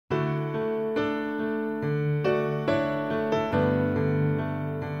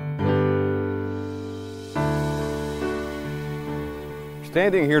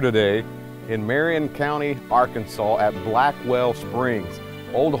standing here today in Marion County, Arkansas at Blackwell Springs,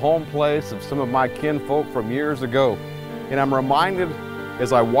 old home place of some of my kinfolk from years ago. And I'm reminded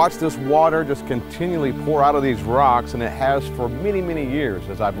as I watch this water just continually pour out of these rocks, and it has for many, many years,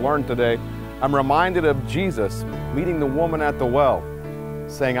 as I've learned today, I'm reminded of Jesus meeting the woman at the well,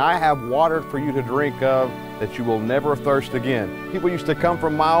 saying, I have water for you to drink of that you will never thirst again. People used to come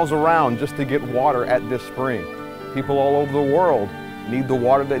from miles around just to get water at this spring. People all over the world need the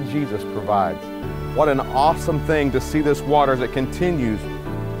water that Jesus provides. What an awesome thing to see this water as it continues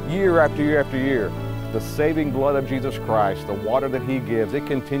year after year after year. The saving blood of Jesus Christ, the water that He gives, it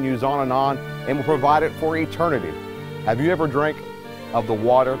continues on and will provide it for eternity. Have you ever drank of the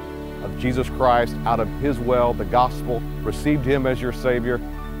water of Jesus Christ out of His well, the gospel, received Him as your Savior?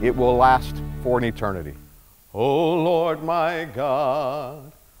 It will last for an eternity. Oh Lord my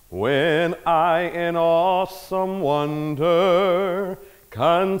God, when I in awesome wonder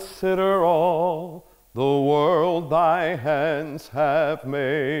consider all the world Thy hands have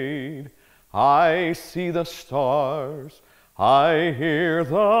made, I see the stars, I hear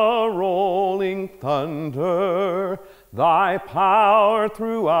the rolling thunder, Thy power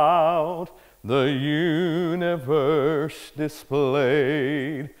throughout the universe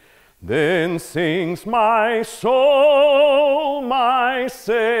displayed. Then sings my soul, my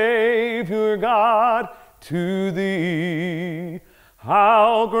Savior God, to Thee.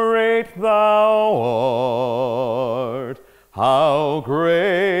 How great Thou art, how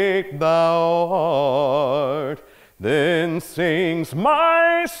great Thou art. Then sings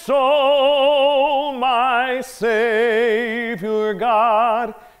my soul, my Savior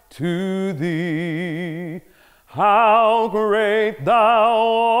God, to Thee. How great Thou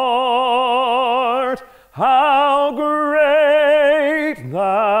art.